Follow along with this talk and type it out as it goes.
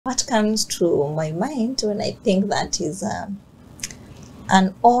what comes to my mind when I think that is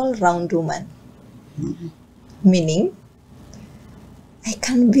an all-round woman. Meaning, I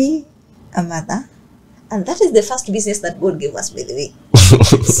can be a mother, and that is the first business that God gave us, by the way.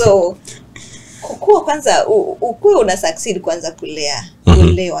 So, kukua kwanza, ukuwe una succeed kwanza kulea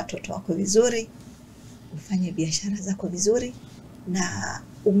watoto wako vizuri, ufanye biashara zako vizuri, na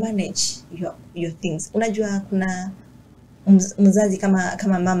umanage your things. Unajua kuna mzazi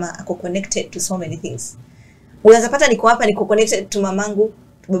kama mama ako connected to so many things. Unaweza pata niko hapa niko connected to mamangu,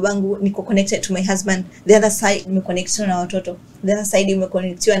 to babangu, niko connected to my husband, the other side niko connected na watoto, the other side niko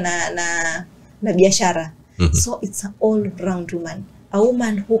connected na biashara. So it's an all-round woman, a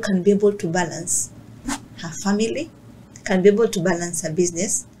woman who can be able to balance her family, can be able to balance her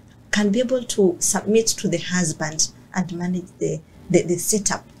business, can be able to submit to the husband and manage the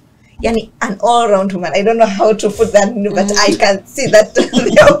setup. Yani, an all-round woman. I don't know how to put that, but I can see that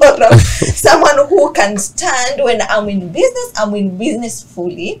someone who can stand when I'm in business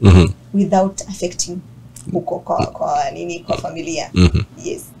fully without affecting kwa familia.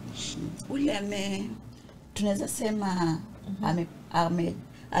 Yes. Ule tunaweza sema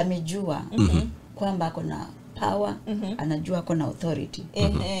amejua kwamba kuna power, anajua kuna authority.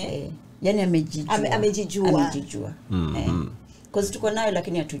 Yani amejijua. Because tuko nayo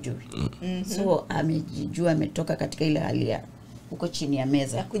lakini hatujui. So amejijua, ametoka katika ile hali ya uko chini ya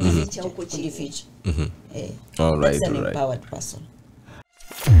meza ya kujificha huko chini. All right. That's an empowered person.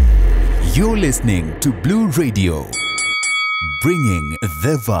 You're listening to Blue Radio, bringing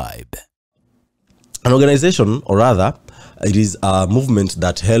the vibe. An organization, or rather, it is a movement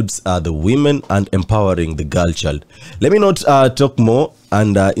that helps the women and empowering the girl child. Let me not talk more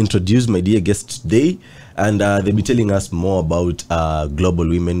and introduce my dear guest today. And they'll be telling us more about Global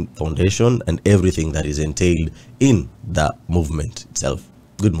Women Foundation and everything that is entailed in the movement itself.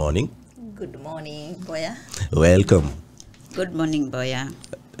 Good morning. Good morning, Boya. Welcome. Good morning, Boya.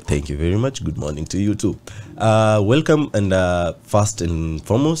 Thank you very much. Good morning to you too. Welcome, and first and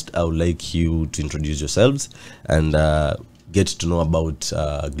foremost, I would like you to introduce yourselves and get to know about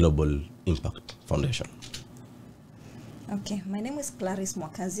Global Impact Foundation. Okay, my name is Clarice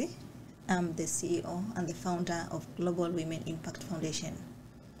Mwakazi. I'm the CEO and the founder of Global Women Impact Foundation.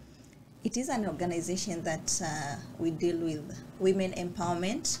 It is an organization that we deal with women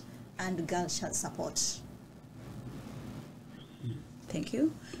empowerment and girl child support. Thank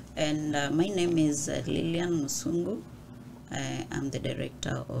you. And my name is Lilian Musungu. I'm the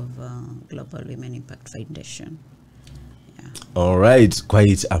director of Global Women Impact Foundation. Yeah. All right,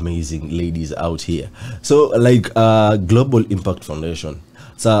 quite amazing ladies out here. So, like Global Impact Foundation.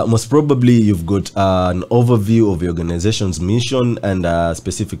 So most probably you've got an overview of your organization's mission and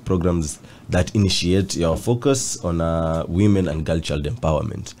specific programs that initiate your focus on women and girl child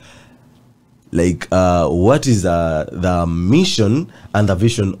empowerment. Like what is the mission and the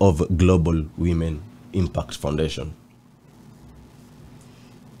vision of Global Women Impact Foundation?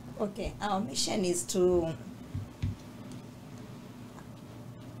 Okay, our mission is to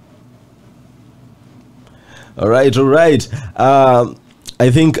all right. I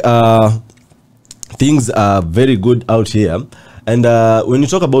think things are very good out here, and when you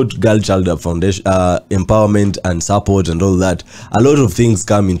talk about girl child foundation empowerment and support and all that, a lot of things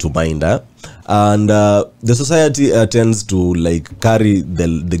come into mind, and the society tends to like carry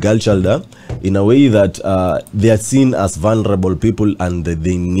the girl child in a way that they are seen as vulnerable people and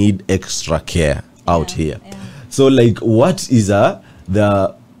they need extra care out here. So like, what is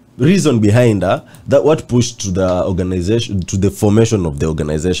the reason behind that what pushed to the organization, to the formation of the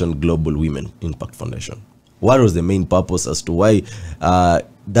organization Global Women Impact Foundation? What was the main purpose as to why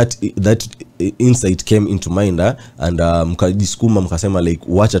that insight came into mind and mkajisukuma mkasema like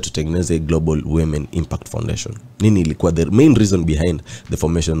wacha tutengeneze Global Women Impact Foundation? Nini ilikuwa the main reason behind the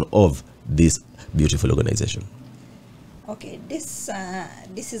formation of this beautiful organization? Okay, this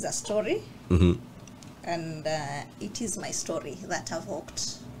is a story, and it is my story that I've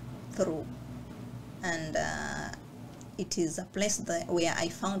walked through, and it is a place where I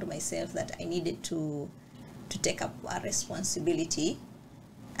found myself that I needed to take up a responsibility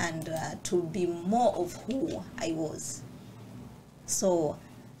and to be more of who I was. So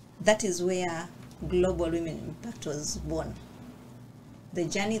that is where Global Women Impact was born. The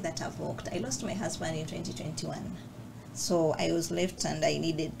journey that I've walked, I lost my husband in 2021, so I was left and I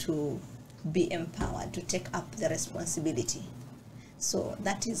needed to be empowered to take up the responsibility. So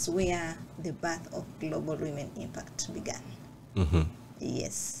that is where the birth of Global Women Impact began.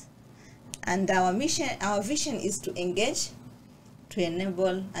 Yes. And our mission, our vision is to engage, to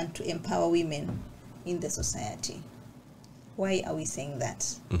enable, and to empower women in the society. Why are we saying that?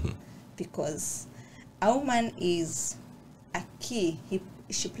 Because a woman is a key,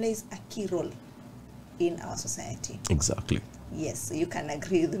 she plays a key role in our society. Exactly. Yes, you can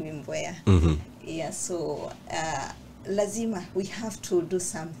agree with me, Mboya. Yeah, so lazima, we have to do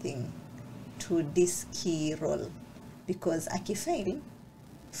something to this key role, because akifail,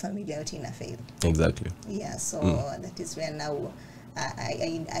 family out in a fail. Exactly. Yeah, so that is where now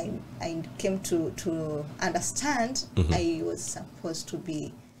I came to understand I was supposed to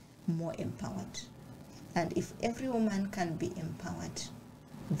be more empowered. And if every woman can be empowered,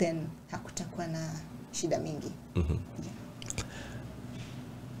 then hakutakuwa na shida mingi.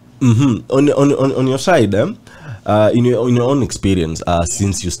 On your side, in your own experience,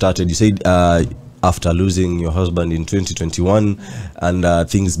 since you started, you said after losing your husband in 2021, and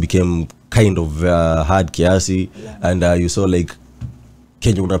things became kind of hard kiasi, and you saw like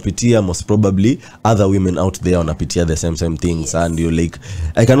Kenya unapitia, most probably other women out there unapitia the same things, and you like,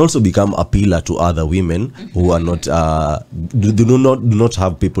 I can also become a pillar to other women who are not do not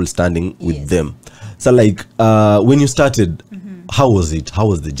have people standing with them. So like when you started, how was it? How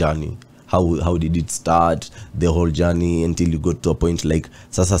was the journey? How did it start, the whole journey, until you got to a point like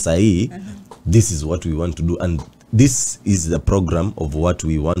sasa sahi, this is what we want to do, and this is the program of what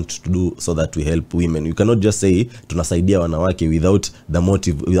we want to do, so that we help women. You cannot just say tunasaidia wanawake without the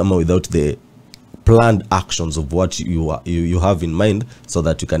motive, without the planned actions of what you have in mind, so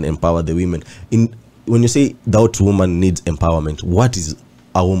that you can empower the women. When you say that woman needs empowerment, what is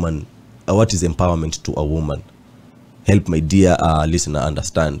a woman? What is empowerment to a woman? Help my dear listener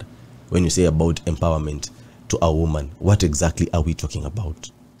understand. When you say about empowerment to a woman, what exactly are we talking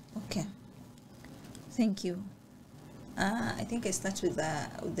about? Okay, thank you. I think I start with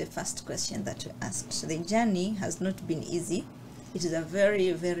the first question that you asked. The journey has not been easy. It is a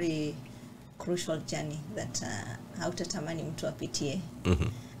very, very crucial journey that hautatamani mtu apitie.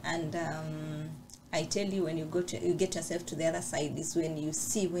 And I tell you, when you get yourself to the other side is when you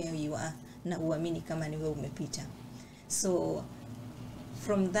see where you are na uamini kama ni wewe umepita. So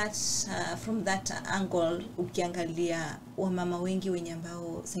from that angle, ukiangalia wamama wengi wenye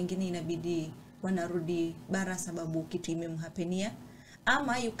ambao sengine inabidi wanarudi bara sababu kitu imemhapenia,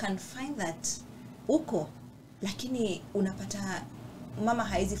 ama you can find that uko lakini unapata mama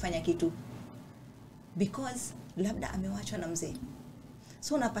haizi fanya kitu because labda amewachwa na mzee.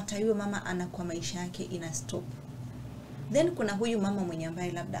 So unapata huyo mama anakuwa maisha yake ina stop. Then kuna huyu mama mwenye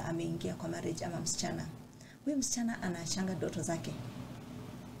ambaye labda ameingia kwa marriage ama msichana. Huyu msichana anaachanga ndoto zake.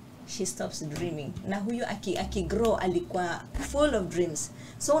 She stops dreaming. Na huyu aki grow alikuwa full of dreams.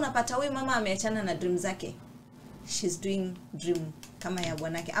 So unapata huyu mama ameachana na dream zake. She's doing dream kama ya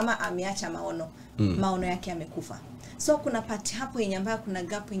bwanake, ama ameacha maono. Maono yake amekufa. So kuna pati hapo yenye ambayo, kuna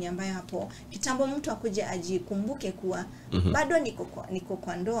gap yenye ambayo hapo kitambo mtu akuje ajikumbuke kuwa bado niko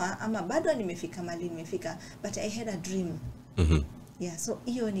kwa ndoa, ama bado nimefika mali nimefika, but I had a dream. Yeah, so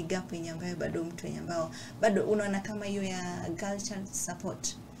hiyo ni gap yenye ambayo bado mtu yenye ambao bado unaona kama hiyo ya girl child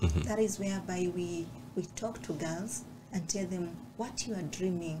support. That is whereby we talk to girls and tell them what you are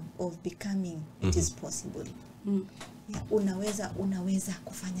dreaming of becoming, it is possible. Yeah, unaweza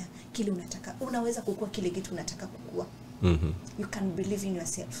kufanya kile unataka, unaweza kukua kile kitu unataka kukua. You can believe in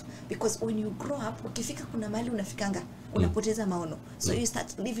yourself, because when you grow up, ukifika kuna mahali unafikanga unapoteza maono. So you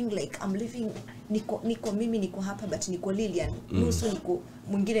start living like I'm living, niko mimi niko hapa, but niko Lilian nusu, niko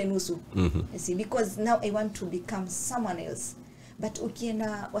mwingine nusu. You see, because now I want to become someone else. But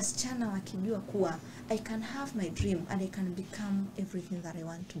ukienda wasichana wakijua kuwa I can have my dream and I can become everything that I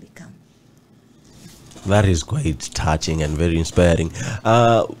want to become. That is quite touching and very inspiring.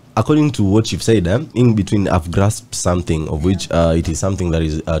 According to what you've said, in between I've grasped something of which it is something that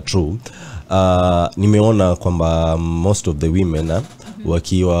is true. Nimeona kwamba most of the women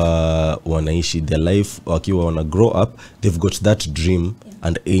wakiwa wanaishi their life, wakiwa wana grow up, they've got that dream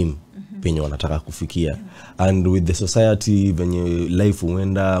and aim penye wanataka kufikia. And with the society, venye life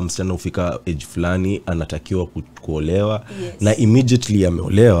huenda, msichana ufika age fulani anatakiwa kuolewa, na immediately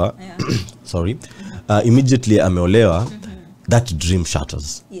ameolewa sorry, immediately ameolewa, that dream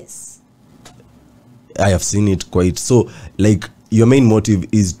shatters. Yes, I have seen it quite. So like your main motive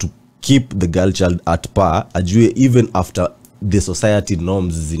is to keep the girl child at par, ajue even after the society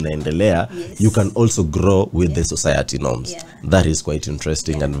norms zinaendelea, you can also grow with the society norms. That is quite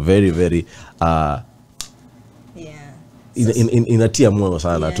interesting and very, very inatia moyo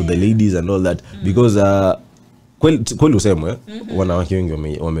sana to the ladies and all that, because kweli usemwe wanawake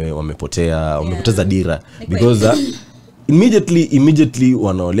wengi wamepoteza dira, because immediately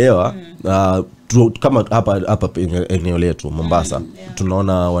wanaolewa. Kama hapa eneo letu Mombasa,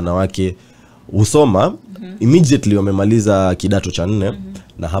 tunaona wanawake usoma immediately wamemaliza kidato cha 4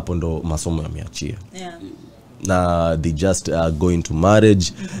 na hapo ndo masomo yameachia. Na they just go into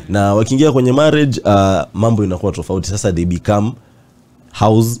marriage na wakiingia kwenye marriage mambo inakuwa tofauti. Sasa they become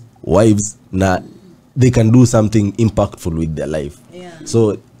housewives na they can do something impactful with their life.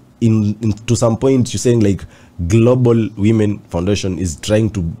 So in to some point you're saying like Global Women Foundation is trying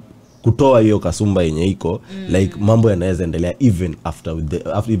to kutoa hiyo kasumba yenye iko like mambo yanaweza endelea even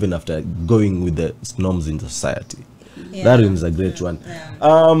after going with the norms in the society. That is a great one.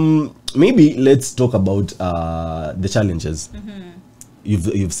 Maybe let's talk about the challenges.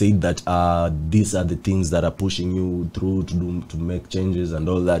 You've said that these are the things that are pushing you through to make changes and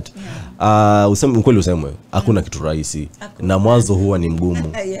all that. Usemwe hakuna kitu rahisi na mwanzo huwa ni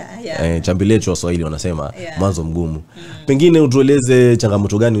mgumu. Chambilecho Waswahili wanasema mwanzo mgumu. Pengine utueleze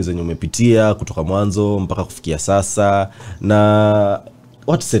changamoto gani zenye umepitia kutoka mwanzo mpaka kufikia sasa, na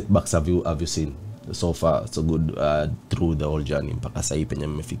what setbacks have you seen so far so good through the whole journey mpaka sasa penye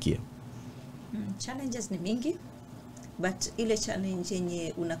mmefikia? Challenges ni mingi, but ile challenge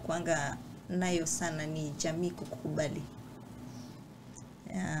yenye unakuanga nayo sana ni jamii kukubali.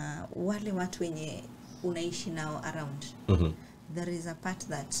 Wale watu wenye unaishi nao around. There is a part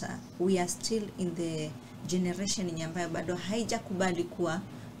that we are still in the generation ambayo bado haijakubali kuwa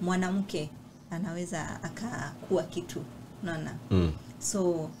mwanamke anaweza akakuwa kitu. Naona.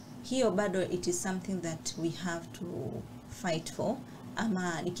 So hiyo bado it is something that we have to fight for,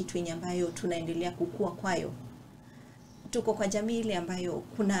 ama ni kitu yenye ambayo tunaendelea kukua kwayo. Tuko kwa jamii ile ambayo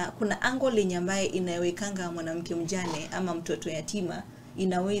kuna angle yenye ambayo inawekanga mwanamke mjane ama mtoto yatima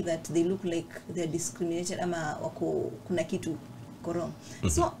in a way that they look like they're discriminated ama kuna kitu wrong.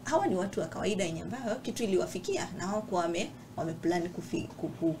 So hawa ni watu wa kawaida yenye ambayo kitu iliwafikia na hao kwa wameplan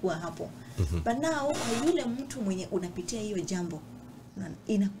kukua hapo. But now kwa yule mtu mwenye unapitia hiyo jambo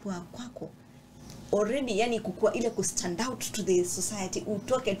inakuwa kwako already, yani kukua ile ku stand out to the society,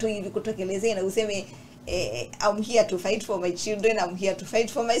 utoke tu hivi kutokelezea na useme I'm here to fight for my children, I'm here to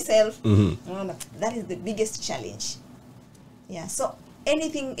fight for myself. That is the biggest challenge. So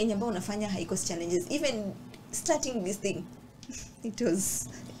anything yenye ambayo unafanya haiko challenges. Even starting this thing it was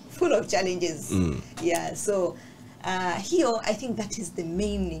full of challenges. So hiyo I think that is the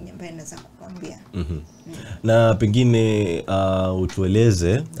main thing ambayo naweza kukwambia. Na pengine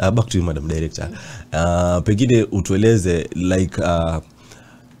utueleze back to you Madam Director. Pengine utueleze like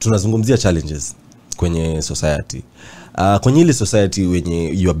tunazungumzia challenges kwenye society. Kwenye ile society wenye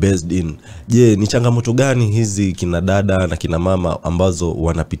you are based in, je, ni changamoto gani hizi kina dada na kina mama ambazo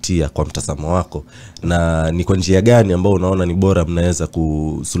wanapitia kwa mtazamo wako, na ni kwa njia gani ambao unaona ni bora mnaweza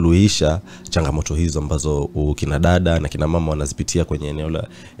kusuluhisha changamoto hizo ambazo kina dada na kina mama wanazipitia kwenye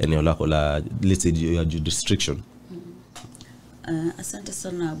eneo lako la let's say your jurisdiction? Asante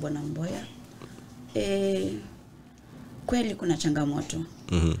sana Bwana Mboya. Kweli kuna changamoto.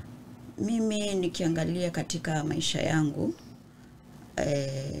 Mimi nikiangalia katika maisha yangu,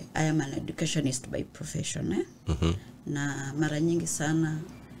 I am an educationist by profession. Na mara nyingi sana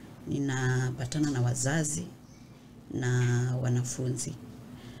ninapatana na wazazi na wanafunzi,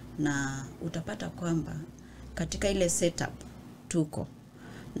 na utapata kwamba katika ile setup tuko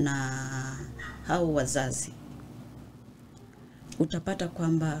na hao wazazi, utapata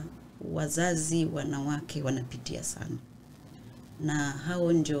kwamba wazazi wanawake wanapitia sana, na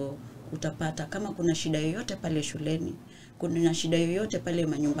hao ndio utapata kama kuna shida yoyote pale shuleni, kuna shida yoyote pale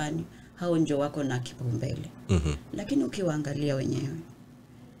manyumbani, hao ndio wako na kipaumbele. Lakini ukiwaangalia wenyewe,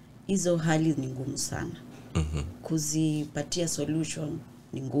 hizo hali ni ngumu sana. Kuzipatia solution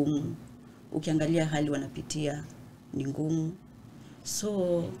ni ngumu. Ukiangalia hali wanapitia ni ngumu.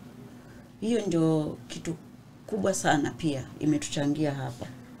 So hiyo ndio kitu kubwa sana pia imetuchangia hapa,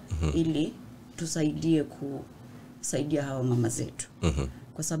 ili tusaidie kusaidia hawa mama zetu.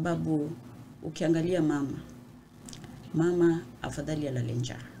 Kwa sababu ukiangalia mama afadhali alale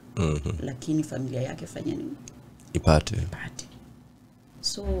njaa, lakini familia yake fanya nini? Ipate.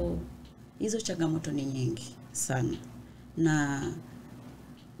 So hizo changamoto ni nyingi sana, na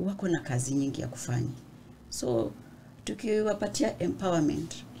wako na kazi nyingi ya kufanya. So tukiwapatia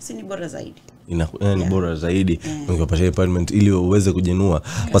empowerment, si ni bora zaidi? Ni bora zaidi ukiwapatia empowerment ili uweze kujinua,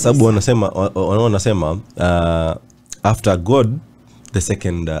 kwa sababu wanasema after God,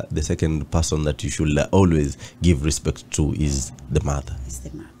 the second person that you should always give respect to is the mother.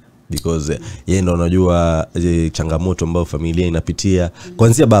 Because yeye ndo anajua changamoto ambayo familia inapitia,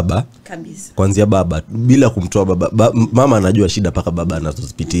 kuanzia baba kabisa, kuanzia baba bila kumtoa baba. Mama anajua shida paka baba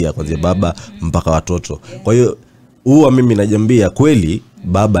anazozipitia, kuanzia baba mpaka watoto. Kwa hiyo mimi najambia kweli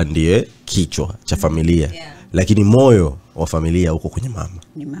baba ndiye kichwa cha familia, lakini moyo wa familia huko kwenye mama.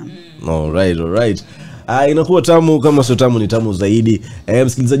 Ni mama. All right. Inakuwa tamu kama sio tamu ni tamu zaidi.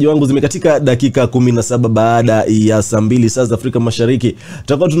 Msikilizaji wangu, zimekatika dakika 17 baada ya saa 2 saa za Afrika Mashariki.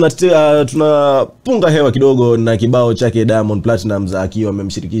 Tutakuwa tunapunga hewa kidogo na kibao chake Diamond Platnumz akiwa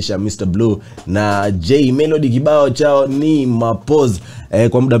amemshirikisha Mr Blue na J Melody. Kibao chao ni Mapose.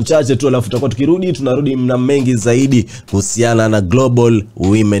 Kwa muda mchache tu, alafu tutakuwa tunarudi na mengi zaidi kuhusiana na Global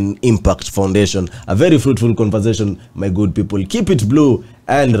Women Impact Foundation. A very fruitful conversation, my good people. Keep it blue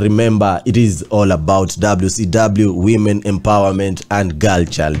and remember, it is all about WCW, women empowerment and girl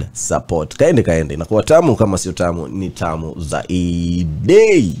child support. Kaende inakuwa tamu kama sio tamu ni tamu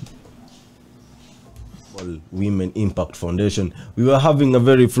zaidi. Women Impact Foundation, we were having a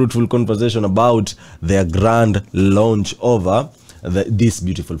very fruitful conversation about their grand launch over this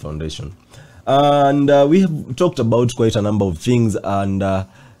beautiful foundation, and we have talked about quite a number of things, and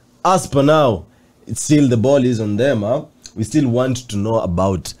as per now, it's still the ball is on them. We still want to know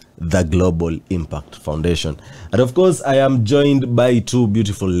about the Global Impact Foundation, and of course I am joined by two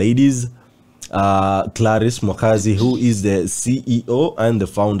beautiful ladies, Clarice Mwakazi, who is the CEO and the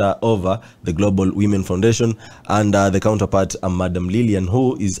founder of the Global Women Foundation, and the counterpart, Madam Lillian,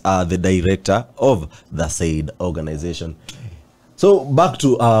 who is the director of the said organization. So back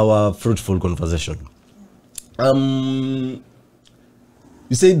to our fruitful conversation. You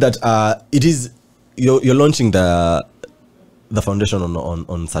said that it is you're launching the foundation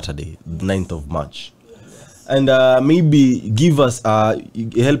on Saturday, the 9th of March. And maybe give us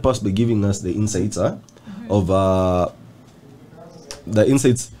help us by giving us the insights of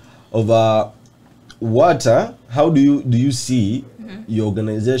what how do you see your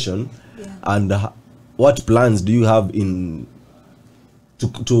organization, and what plans do you have in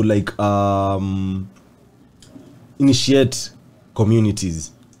to like initiate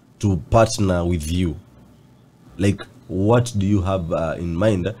communities to partner with you? Like, what do you have in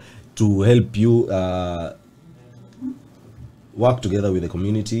mind to help you work together with the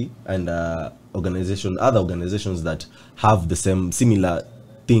community and other organizations that have the similar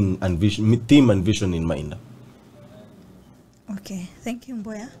theme and vision in mind? Okay, thank you,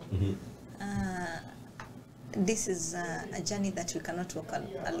 Mboya. This is a journey that we cannot walk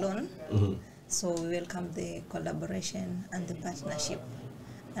alone. So we welcome the collaboration and the partnership,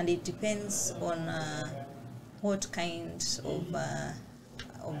 and it depends on what kind of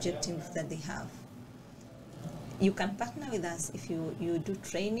objectives that they have. You can partner with us if you do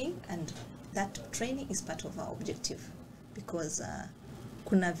training, and that training is part of our objective, because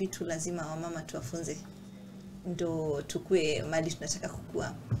kuna vitu lazima wamama tuwafunze ndo tukue mali tunataka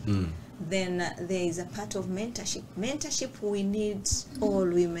kukua. Then there is a part of mentorship. We need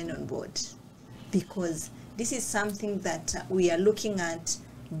all women on board, because this is something that we are looking at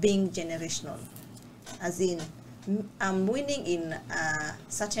being generational, as in I'm winning in a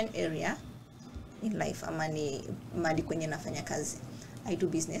certain area in life, amani mali kwenye nafanya kazi, I do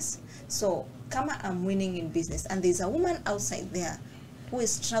business. So kama I'm winning in business and there's a woman outside there who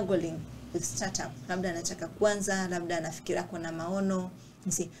is struggling with startup, labda anataka kwanza, labda anafikira kuna maono,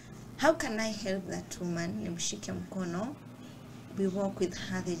 you see, how can I help that woman? Nimshike mkono, we walk with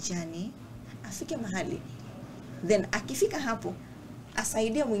her the journey, afike mahali, then akifika hapo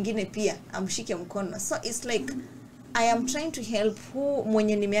asaidia mwingine pia amshike mkono. So it's like I am trying to help who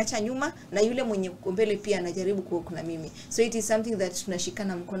mwenye nimeacha nyuma na yule mwenye mbele pia anajaribu kuwa mimi. So it is something that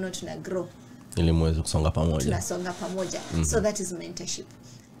tunashikana mkono, tuna grow ili muweze kusonga pamoja. Tunasonga pamoja. So that is mentorship.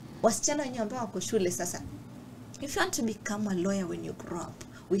 Wasichana wenye ambao wako shule sasa, if you want to become a lawyer when you grow up,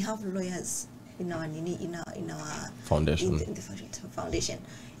 we have lawyers in our foundation. In the foundation.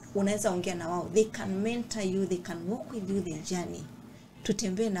 Unaweza ongea na wao, they can mentor you, they can walk with you the journey.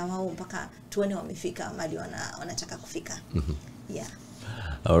 Tutembee na wao mpaka tuone wamefika mahali wanataka kufika. Yeah.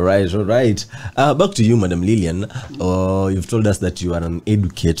 All right. Back to you, Madam Lillian. You've told us that you are an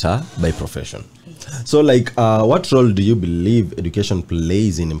educator by profession. So, like, what role do you believe education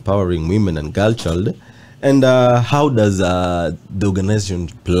plays in empowering women and girl child? And how does the organization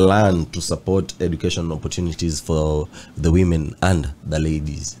plan to support education opportunities for the women and the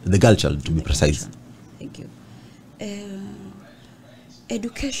ladies, the girl child to be precise? Thank you.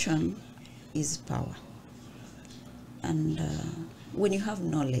 Education is power. And when you have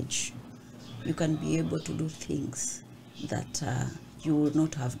knowledge, you can be able to do things that you would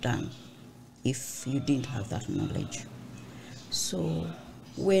not have done if you didn't have that knowledge. So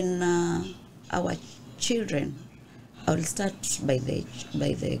when our children, I will start by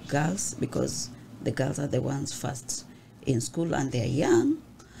the girls, because the girls are the ones first in school and they are young.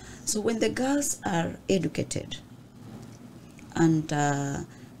 So when the girls are educated and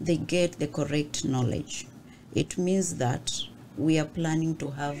they get the correct knowledge, it means that we are planning to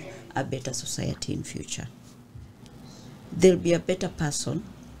have a better society in future. They'll be a better person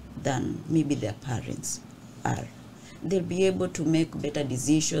than maybe their parents are. They'll be able to make better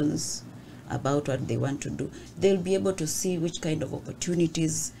decisions about what they want to do. They'll be able to see which kind of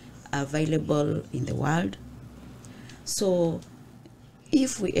opportunities are available in the world. So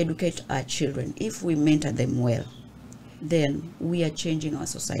if we educate our children, if we mentor them well, then we are changing our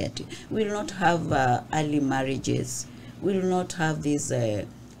society. We will not have early marriages. We will not have this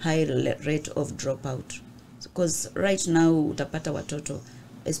high rate of dropout. Because right now utapata watoto,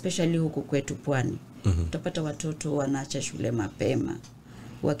 especially huku kwetu pwani, utapata watoto wanaacha shule mapema.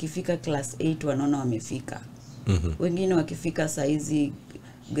 Wakifika class 8 wanaona wamefika. Wengine wakifika saizi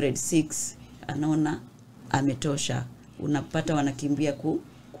grade 6 anaona ametosha. Unapata wanakimbia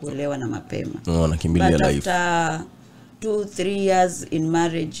kuolewa na mapema. Wanakimbilia life. After 2-3 years in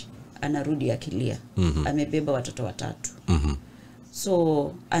marriage anarudi akilia. Amebeba watoto watatu.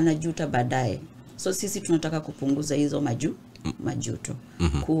 So anajuta baadaye. So sisi tunataka kupunguza hizo majuto.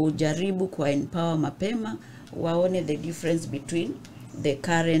 Kujaribu kwa empower mapema, waone the difference between the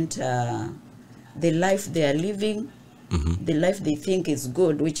current the life they are living, the life they think is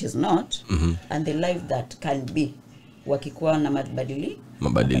good, which is not, and the life that can be wakikuwa na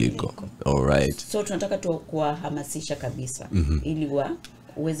mabadiliko. All right. So tunataka kuwahamasisha kabisa ili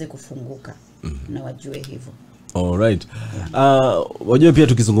waweze kufunguka na wajue hivyo. All right. Wajua pia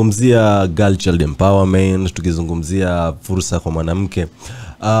tukizungumzia girl child empowerment, tukizungumzia fursa kwa mwanamke,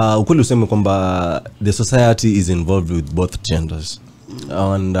 ukweli useme kwamba the society is involved with both genders.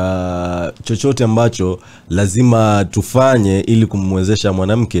 And chochote ambacho lazima tufanye ili kumwezesha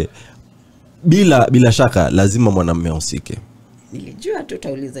mwanamke, bila shaka lazima mwanamume ahusike. Nilijua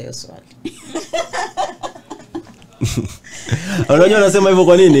tutauliza hiyo swali. Unajua nasema hivyo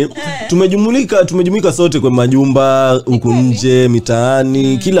kwa nini? Tumejumuika sote kwa majumba, huko nje,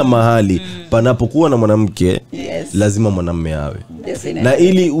 mitaani, kila mahali panapokuwa na mwanamke, lazima mwanamume awe. Na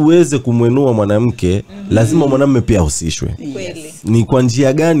ili uweze kumwenua mwanamke, lazima mwanamume pia ahusishwe. Ni kwa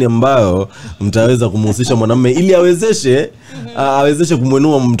njia gani ambayo mtaweza kumhusisha mwanamume ili awezeshe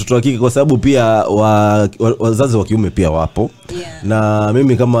kumwenua mtoto wa kike, kwa sababu pia wazazi wa kiume pia wapo. Na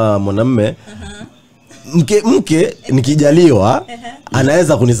mimi kama mwanamume, mke nikijaliwa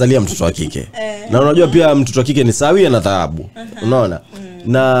anaweza kunizalia mtoto wa kike. Na unajua pia mtoto wa kike ni sawia na taabu. Unaona?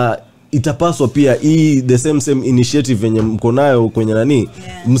 Na itapaswa pia the same initiative yenye mko nayo kwenye nani,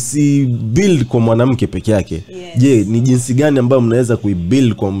 msibuild kwa mwanamke peke yake. Je, ni jinsi gani ambayo mnaweza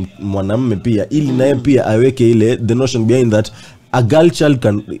kuibuild kwa mwanamume pia, ili naye pia aweke ile the notion behind that a girl child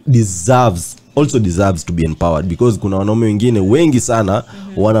also deserves to be empowered, because kuna wanaume wengine wengi sana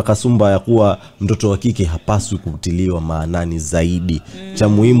wanakasumba ya kuwa mtoto wa kike hapaswi kutiliwa maanani zaidi. Cha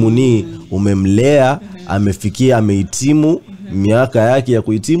muhimu ni umemlea, amefikia, amehitimu miaka yake ya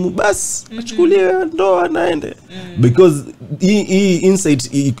kuhitimu, basi achukuliwe ndoa naende. Because hii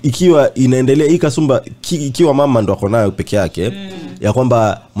insight ikiwa inaendelea, hii kasumba ikiwa mama ndo ako nayo peke yake, ya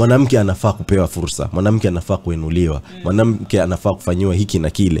kwamba mwanamke anafaa kupewa fursa, mwanamke anafaa kuinuliwa, mwanamke anafaa kufanyiwa hiki na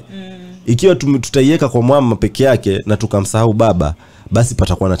kile. Ikiwa tutaiweka kwa mama peke yake na tukamsahau baba, basi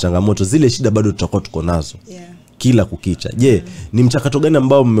patakuwa na changamoto. Zile shida bado tutakuwa tuko nazo kila kukicha. Je, ni mchakato gani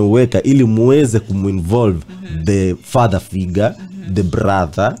ambao mmeweka ili muweze kuminvolve the father figure, the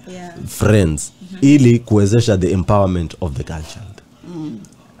brother, friends, ili kuwezesha the empowerment of the girl child?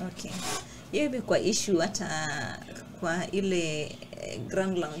 Okay. Hiyo kwa issue hata kwa ile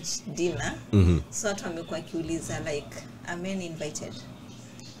grand launch dinner, so watu wamekuwa kiuliza like, are men invited?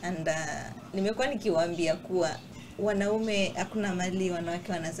 And nimekuwa nikiwaambia kuwa wanaume hakuna mali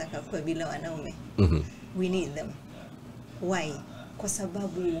wanawake wanaweza kuwa bila wanaume. We need them. Why? Kwa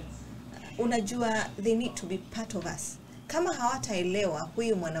sababu unajua they need to be part of us. Kama hawataelewa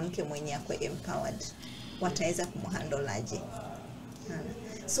huyu mwanamke mwenye ako empowered, wataweza kumhandle aje?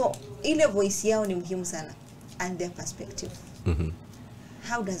 So ile voice yao ni muhimu sana, and their perspective.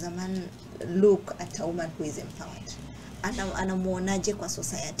 How does a man look at a woman who is empowered? Anamuonaje kwa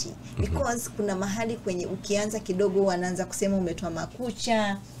society? Because kuna mahali kwenye ukianza kidogo wanaanza kusema umetoa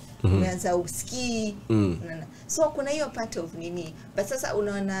makucha, umeanza usikii. So kuna hiyo part of nini. But sasa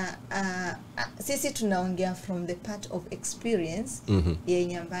unaona sisi tunaongea from the part of experience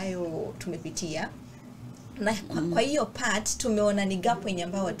yenye ambayo tumepitia. Na kwa hiyo part tumeona ni gap yenye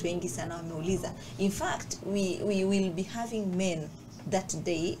ambayo watu wengi sana wameuliza. In fact, we will be having men that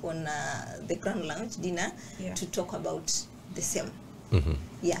day on the grand launch dinner to talk about the same.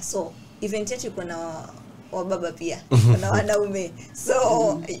 So event yetu kuna wababa pia, kuna wanaume.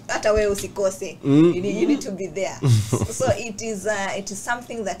 So hata wewe usikose. You need to be there. So it is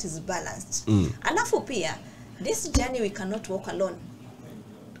something that is balanced. Alafu pia this journey we cannot walk alone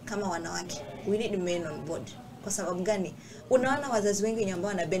kama wanawake. We need men on board. Kwa sababu gani? Unaona wazazi wengi ambao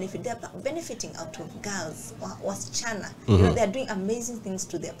wana benefit, they are benefiting out of girls, wasichana. You know, they are doing amazing things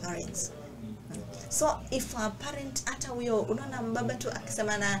to their parents. So if a parent hata huyo unaona baba tu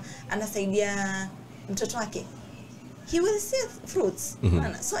akisema anasaidia mtoto wake, he will see fruits.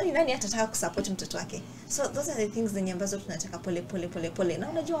 So ni nani atataka kusupport mtoto wake? So those are the things zenye ambazo tunataka pole. Na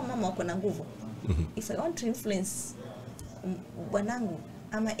unajua mama wako na nguvu. If I want to influence bwanangu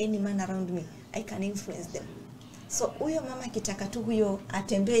ama any man around me, I can influence them. So huyo mama kitaka tu huyo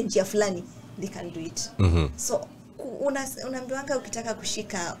atembee njia fulani, they can do it. So unaambiwanga ukitaka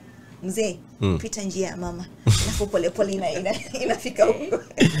kushika mzee pita njia ya mama na pole inafika huko.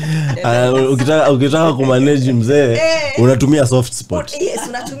 Ukitaka kumanage mzee unatumia soft spot. Yes,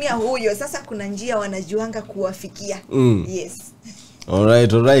 unatumia huyo. Sasa kuna njia wanajuanga kuwafikia. Yes. All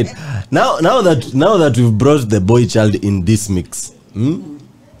right. Now that we've brought the boy child in this mix.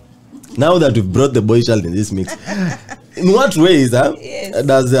 Now that we've brought the boy child in this mix, in what ways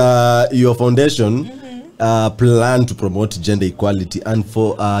does your foundation plan to promote gender equality and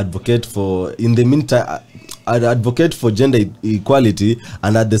advocate for, in the meantime, advocate for gender equality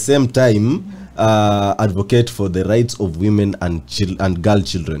and at the same time advocate for the rights of women and girl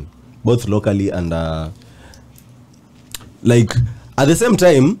children, both locally and like at the same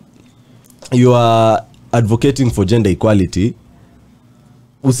time you are advocating for gender equality,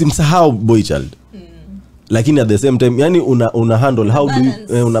 usimsahau boy child. Lakini at the same time yani una handle, how do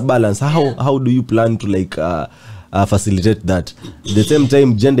you una balance, how do you plan to like facilitate that, the same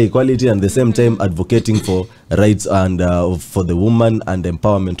time gender equality and the same time advocating for rights and for the woman and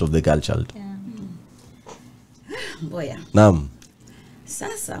empowerment of the girl child? Boya. Naam.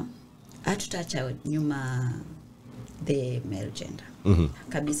 Sasa hatutaacha nyuma the male gender.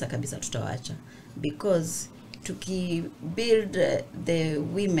 Kabisa tutawaacha, because tuki build the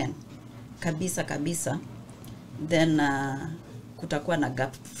women kabisa then kutakuwa na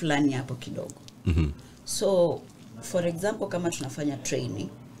gap fulani hapo kidogo. So for example kama tunafanya training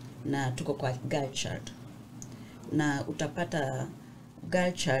na tuko kwa girl child, na utapata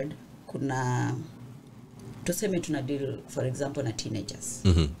girl child kuna tuseme tuna deal for example na teenagers.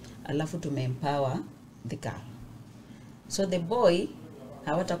 Alafu tumeempower the girl, so the boy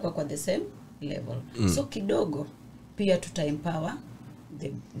hawatakuwa kwa the same level. So kidogo pia tutaempower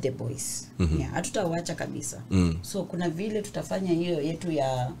the boys. Hatutawaacha kabisa. So kuna vile tutafanya hiyo yetu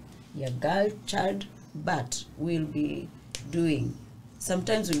ya girl child, but we'll be doing,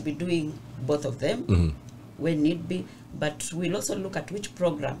 sometimes we'll be doing both of them when need be, but we'll also look at which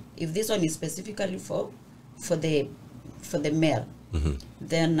program, if this one is specifically for the male,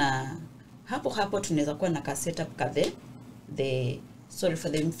 then hapo tunaweza kuwa na setup kadhe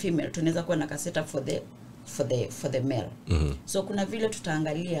for the female tunaweza kuwa na setup for the male. So kuna vile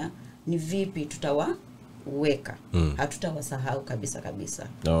tutaangalia ni vipi tutawaweka, hatutawasahau kabisa.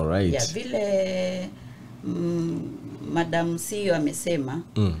 All right. Yeah, vile Madam CEO amesema,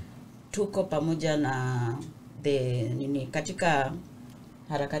 tuko pamoja na katika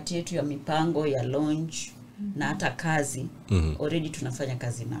harakati yetu ya mipango ya launch na hata kazi, already tunafanya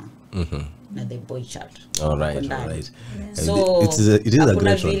kazi na the boy child. All right. So it is a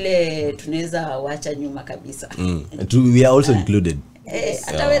great one. Vile tunaweza wacha nyuma kabisa. We are also included.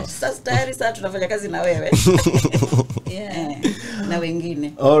 Hata wewe sasa tayari sasa tunafanya kazi na wewe. Na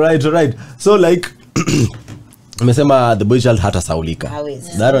wengine. All right. So like umesema the boy child hata saulika.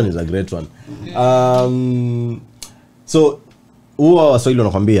 That one is a great one. So huwa Waswahili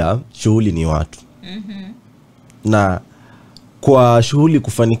wanakuambia shughuli ni watu. Na kwa shughuli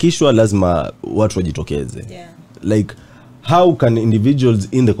kufanikishwa lazima watu wajitokeze. Like how can individuals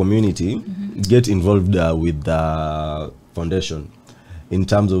in the community get involved with the foundation in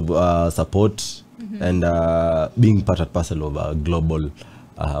terms of support and being part and parcel of a global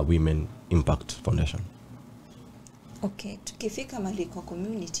women impact foundation? Okay, tukifika mahali kwa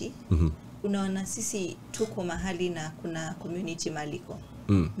community, unaona sisi tuko mahali na kuna community maliko.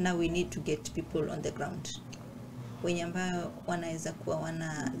 Now we need to get people on the ground, wenye ambao wanaweza kuwa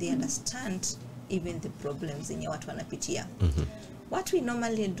they understand even the problems yenye watu wanapitia. What we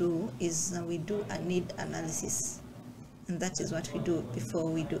normally do is we do a need analysis, and that is what we do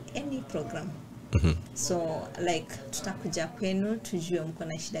before we do any program. So like tutakuja kwenu tujue mko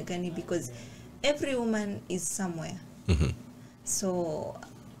na shida gani, because every woman is somewhere. So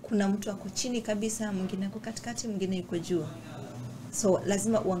kuna mtu ako chini kabisa, mwingine ako katikati, mwingine yuko juu. So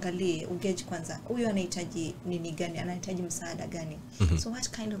lazima uangalie, ugauge kwanza huyu anahitaji nini gani, anahitaji msaada gani. So what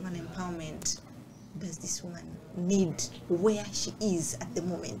kind of an empowerment does this woman need where she is at the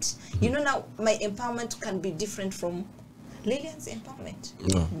moment? You know, now my empowerment can be different from Lillian's empowerment,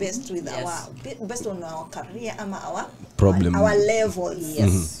 based on our career ama our problem, our levels.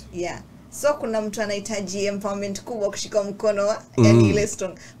 Yes. Yeah. So kuna mtu anahitaji empowerment kubwa kushika mkono, yani ile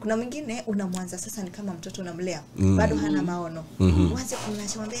strong. Kuna mwingine unamwanza sasa ni kama mtoto unamlea, bado hana maono. Uanze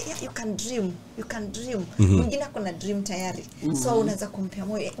kumwambia you can dream. Mwingine kuna dream tayari. So unaweza kumpea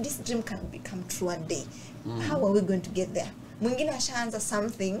moyo, this dream can become true one day. How are we going to get there? Mwingine ashaanza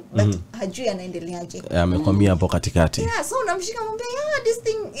something but hajui anaendeleaje. Amekwamia hapo katikati. Yeah, so unamshika mwambia this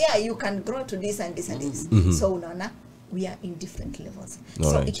thing, you can grow to this and this and this. So unaona we are in different levels.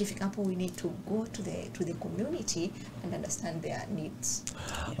 So ikifika hapo we need to go to the community and understand their needs.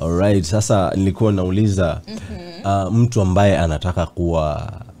 All right, sasa nilikuwa nauliza mtu ambaye anataka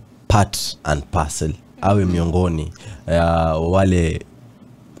kuwa part and parcel awe miongoni wale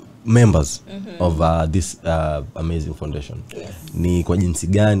members of this amazing foundation. Ni kwa jinsi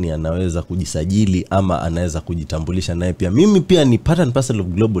gani anaweza kujisajili ama anaweza kujitambulisha naye pia mimi pia ni part and parcel of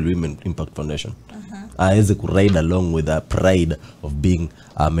Global Women Impact Foundation. Aweze ku ride along with the pride of being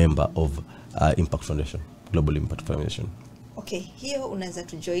a member of Impact Foundation, Global Impact Foundation. Okay, hiyo unaweza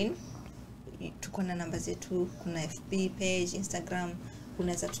to join. Tuko na namba zetu, kuna FB page, Instagram,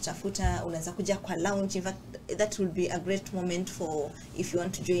 unaweza tutafuta, unaweza kuja kwa lounge. In fact, that will be a great moment for if you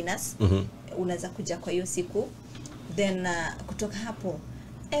want to join us. Unaweza kuja kwa hiyo siku. Then kutoka hapo,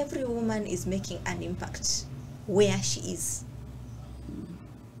 every woman is making an impact where she is.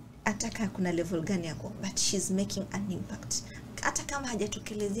 Ataka kuna level gani yako, but she's making an impact. Hata kama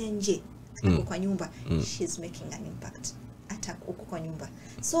hajatokelezea nje, kwa nyumba, she's making an impact. Hata uko kwa nyumba.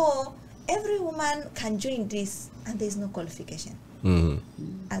 So every woman can join this and there is no qualification.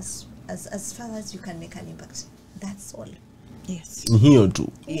 As far as you can make an impact, that's all. Yes. Hiyo tu.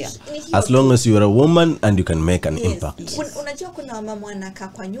 Yeah. As long as you are a woman and you can make an impact. Unajua kuna mama wanakaa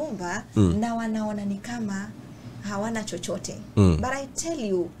kwa nyumba na wanaona ni kama hawana chochote. But I tell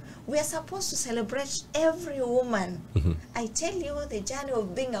you, we are supposed to celebrate every woman. I tell you, the journey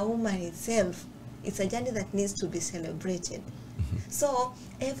of being a woman itself, it's a journey that needs to be celebrated. So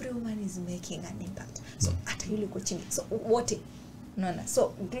every woman is making an impact. So hata yule uko chini. So wote.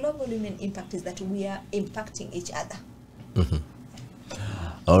 So Global Women Impact is that we are impacting each other.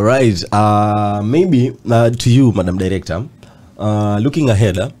 All right. Maybe to you, Madam Director, looking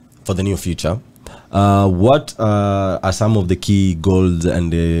ahead for the near future, what are some of the key goals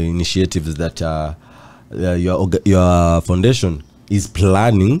and initiatives that your foundation is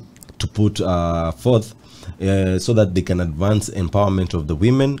planning to put forth so that they can advance empowerment of the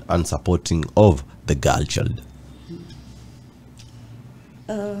women and supporting of the girl child?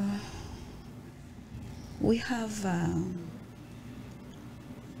 We have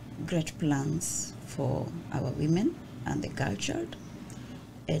great plans for our women and the girl child,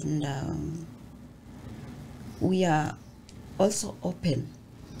 and we are also open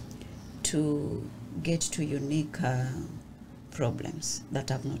to get to unique problems that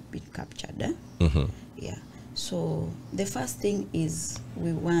have not been captured. Yeah. So the first thing is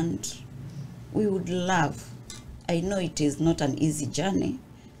we would love, I know it is not an easy journey,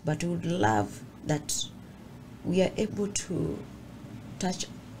 but we would love that we are able to touch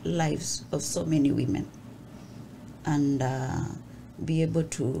lives of so many women and be able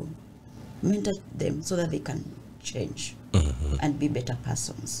to mentor them so that they can change and be better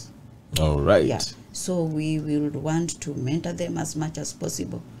persons. All right. Yeah. So we will want to mentor them as much as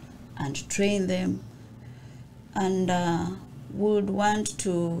possible and train them, and would want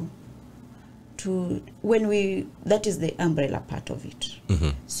to that is the umbrella part of it.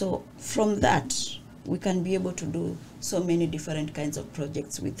 So from that we can be able to do so many different kinds of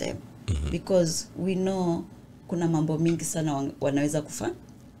projects with them, because we know kuna mambo mingi sana wanaweza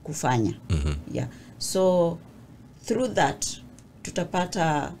kufanya. Yeah. So through that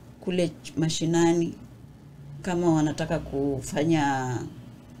tutapata kule mashinani kama wanataka kufanya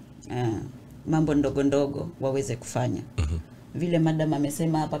mambo ndogo ndogo waweze kufanya. Vile madam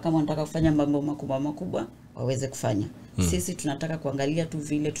amesema hapa, kama wanataka kufanya mambo makubwa waweze kufanya. Sisi tunataka kuangalia tu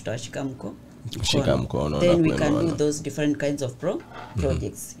vile tutawashika mkono. Then we can do those different kinds of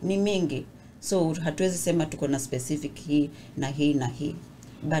projects. Ni mingi. So hatuwezi sema tuko na specific hii na hii.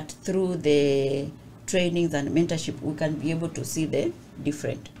 But through the trainings and mentorship we can be able to see the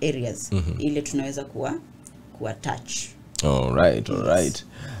different areas ile tunaweza kuwa touch. All right.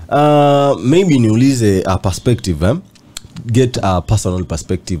 Maybe niulize a perspective, get a personal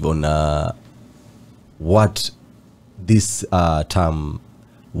perspective on what this term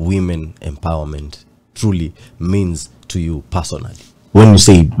women empowerment truly means to you personally. When you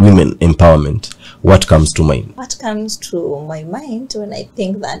say women empowerment, what comes to mind? What comes to my mind when I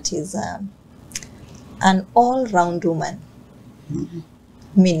think that is an all-round woman.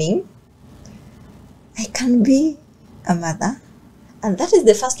 Meaning, I can be a mother, and that is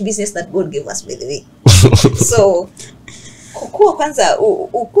the first business that God gave us, by the way. So, kukua kwanza,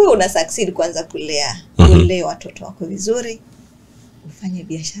 ukuwe una succeed kwanza kulea watoto wako vizuri, ufanye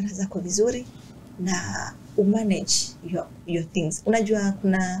biashara zako vizuri, na umanage your things. Unajua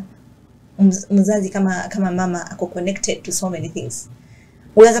kuna mzazi kama mama ako connected to so many things.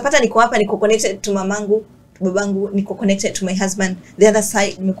 Unaweza pata niko hapa niko connected to mamangu, babangu, niko connected to my husband, the other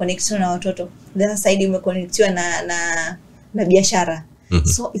side niko connected na watoto, the other side niko connected na biashara.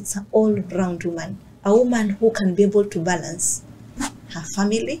 So it's an all round woman, a woman who can be able to balance her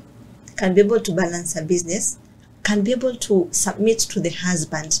family, can be able to balance her business, can be able to submit to the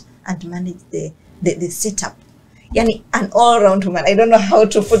husband and manage the setup. Yani an all-round woman. I don't know how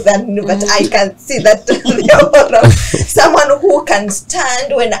to put that, but I can see that someone who can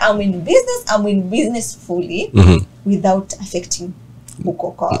stand when I'm in business fully without affecting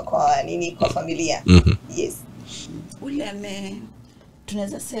kwa familia. Yes. Ule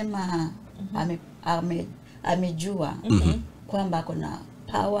tunaweza sema amejua kwamba kuna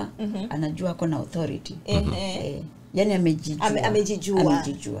power, anajua kuna authority. Yani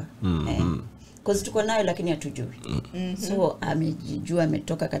amejijua. Because tuko nayo lakini hatujui. So amejijua,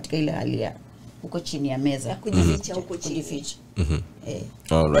 ametoka katika ile hali ya uko chini ya meza kujificha huko chini.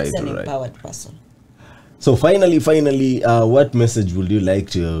 All right, that's an empowered person. So finally, what message would you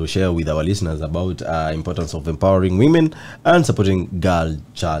like to share with our listeners about importance of empowering women and supporting girl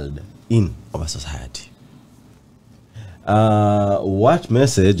child in our society? What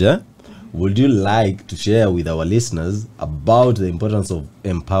message would you like to share with our listeners about the importance of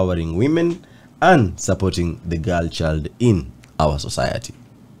empowering women and supporting the girl child in our society?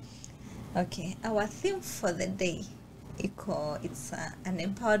 Okay, our theme for the day, it's an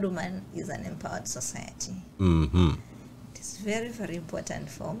empowered woman is an empowered society. It is very, very important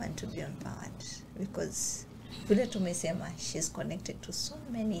for a woman to be empowered because vile tumesema, she's connected to so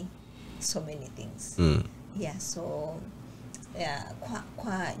many things. Yeah, so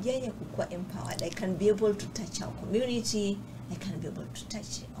kwa yeye kukua empowered, I can be able to touch our community, I can be able to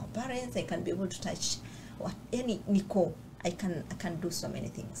touch our parents, I can be able to touch I can do so many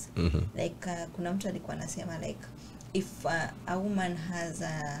things. Like kuna mtu alikuwa anasema like if a woman has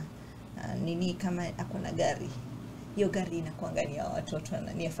nini kama akona gari, hiyo gari inakuanga ni ya watoto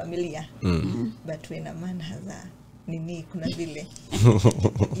na ni ya familia. But when a man has nini kuna vile.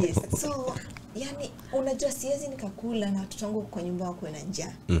 Yes. So yani unajua siwezi nikakula na watoto wangu kwa nyumba wako na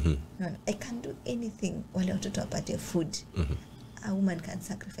njaa. I can do anything wale watoto wapate food. A woman can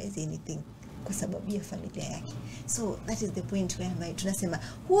sacrifice anything kwa sababu ya familia yake. So that is the point where tunasema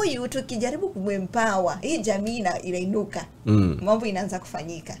huyu tukijaribu kumempower hii jamii inainuka. Mambo inaanza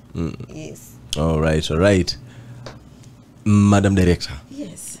kufanyika. Yes. All right. Madam Director.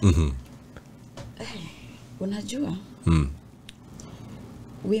 Yes. Unajua?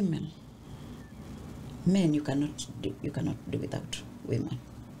 Women. Men you cannot do without women.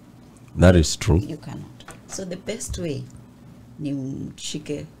 That is true. You cannot. So the best way ni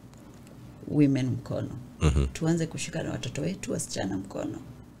mshike women mkono. Tuanze kushika na watoto wetu wasichana mkono.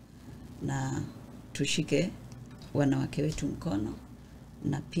 Na tushike wanawake wetu mkono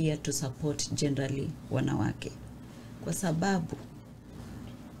na pia to support generally wanawake. Kwa sababu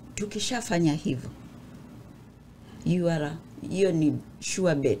tukishafanya hivyo hiyo ni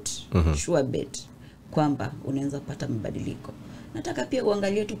sure bet kwamba unaweza pata mabadiliko. Nataka pia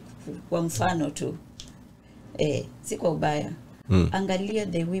uangalie tu kwa mfano tu si kwa ubaya. Angalia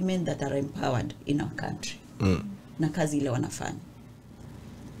the women that are empowered in our country. Na kazi ile wanafanya.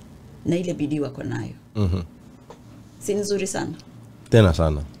 Na ile bidii wako nayo. Si nzuri sana? Tena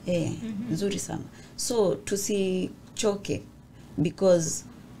sana. Nzuri sana. So tusichoke because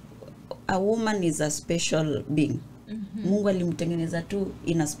a woman is a special being. Mungu alimtengeneza tu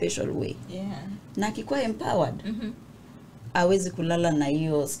in a special way. Na akikuwa empowered, hawezi kulala na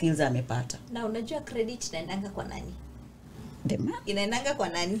hiyo skills amepata. Na unajua credit inaendanga kwa nani? The man. Inaendanga kwa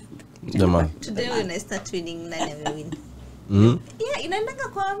nani? The man. Today when I start winning, nani amewin? Yeah, inaendanga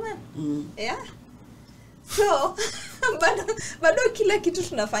kwa man. Yeah. So, bado kila kitu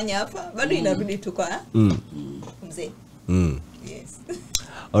tunafanya hapa, bado inarudi tu kwa mzee. Yes.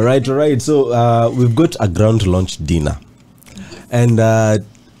 All right. So, we've got a ground launch dinner. And I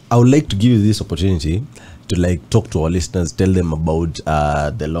would like to give you this opportunity to like talk to our listeners, tell them about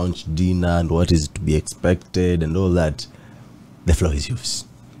the launch dinner and what is to be expected and all that. The floor is yours.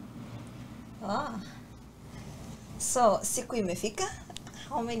 So siku imefika,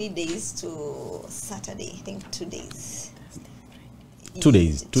 how many days to Saturday? I think 2 days. 2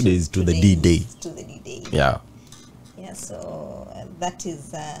 days. 2 days to the D-Day. To the D-Day. Yeah. Yeah, so that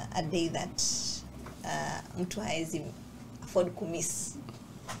is a day that mtu haezi afford kumiss.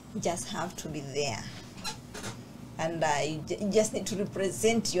 You just have to be there. And you just need to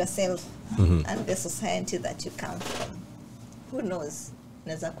represent yourself and the society that you come from. Who knows?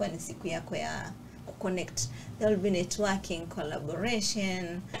 Naweza kuwa ni siku yako ya connect. There will be networking,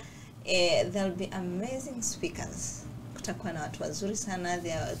 collaboration. There will be amazing speakers. Kutakuwa na watu wazuri sana.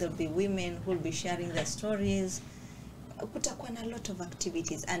 There will be women who will be sharing their stories. Kutakuwa na a lot of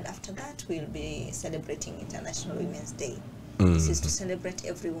activities, and after that we'll be celebrating International Women's Day. This is to celebrate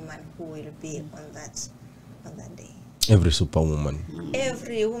every woman who will be on that day. Every superwoman.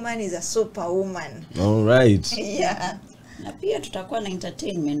 Every woman is a superwoman. All right. Yeah. Na pia tutakuwa na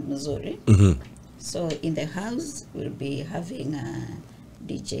entertainment mzuri. So in the house we'll be having a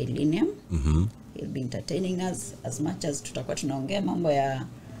DJ Linium. He'll be entertaining us as much as tutakuwa tunaongea mambo ya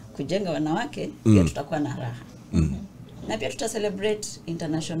kujenga wanawake, pia tutakuwa na raha. Na pia celebrate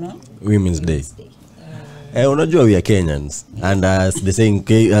International Women's Day. Unajua we are Kenyans, and as the saying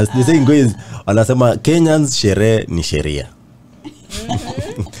goes, wanasema Kenyans sherehe ni sheria.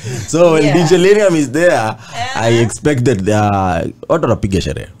 So when DJ Linium is there, I expect that watu wanapiga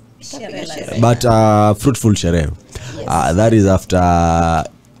sherehe. But fruitful sherehe. That is after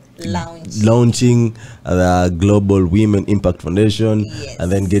launching the Global Women Impact Foundation,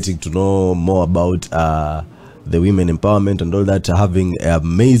 and then getting to know more about the women empowerment and all that, having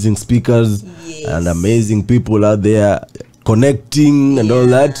amazing speakers and amazing people out there connecting and all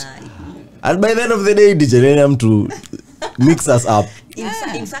that. And by the end of the day, DJ Linium to mix us up. In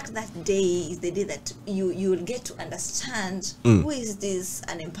fact, that day is the day that you will get to understand who is this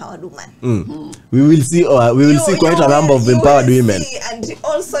unempowered woman. We will see quite a number of empowered women. And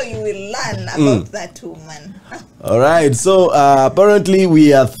also you will learn about that woman. All right, so apparently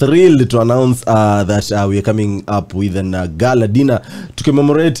we are thrilled to announce that we are coming up with a gala dinner to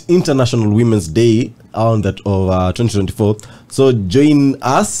commemorate International Women's Day on that of 2024. So join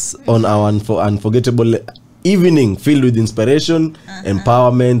us on our unforgettable evening filled with inspiration,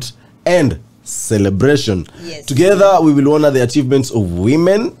 empowerment, and celebration. Together we will honor the achievements of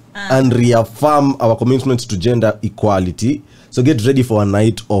women and reaffirm our commitment to gender equality. So get ready for a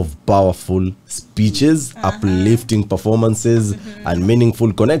night of powerful speeches, uplifting performances, and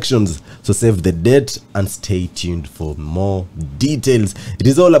meaningful connections. So save the date and stay tuned for more details. It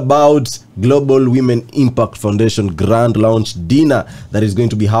is all about Global Women Impact Foundation Grand Launch Dinner that is going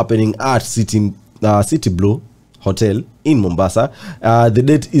to be happening at City Blue Hotel in Mombasa. The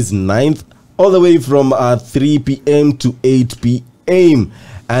date is 9th, all the way from 3 p.m. to 8 p.m.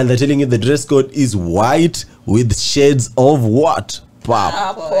 And they're telling you the dress code is white with shades of what?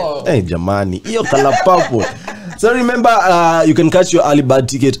 Purple. Hey, jamani, iyo color purple. So remember, you can catch your early bird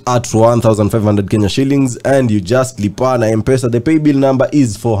ticket at 1,500 Kenya shillings, and you just lipa na M-Pesa. The pay bill number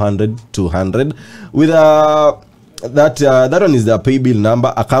is 400-200. With that one is the pay bill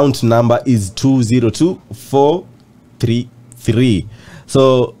number. Account number is 202433.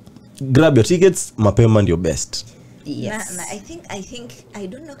 So grab your tickets, mapema ndio best. Yes. Na I think I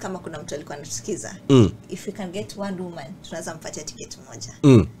don't know kama kuna mtu alikuwa anatusikiza. If we can get one woman, tunaweza mpatia ticket moja.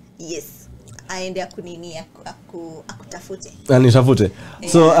 Yes. Aende akunini akutafute. Anitafute.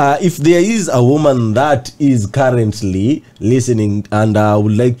 So if there is a woman that is currently listening and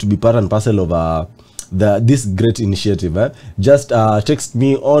would like to be part and parcel of this great initiative, just text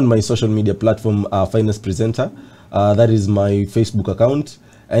me on my social media platform, Finest Presenter. That is my Facebook account,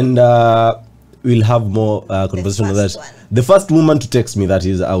 and we'll have more conversation on that. The first woman to text me, that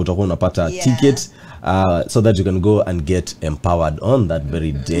is, utakuwa unapata ticket, so that you can go and get empowered on that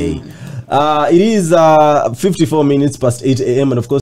very day. It is 54 minutes past 8 a.m. and of course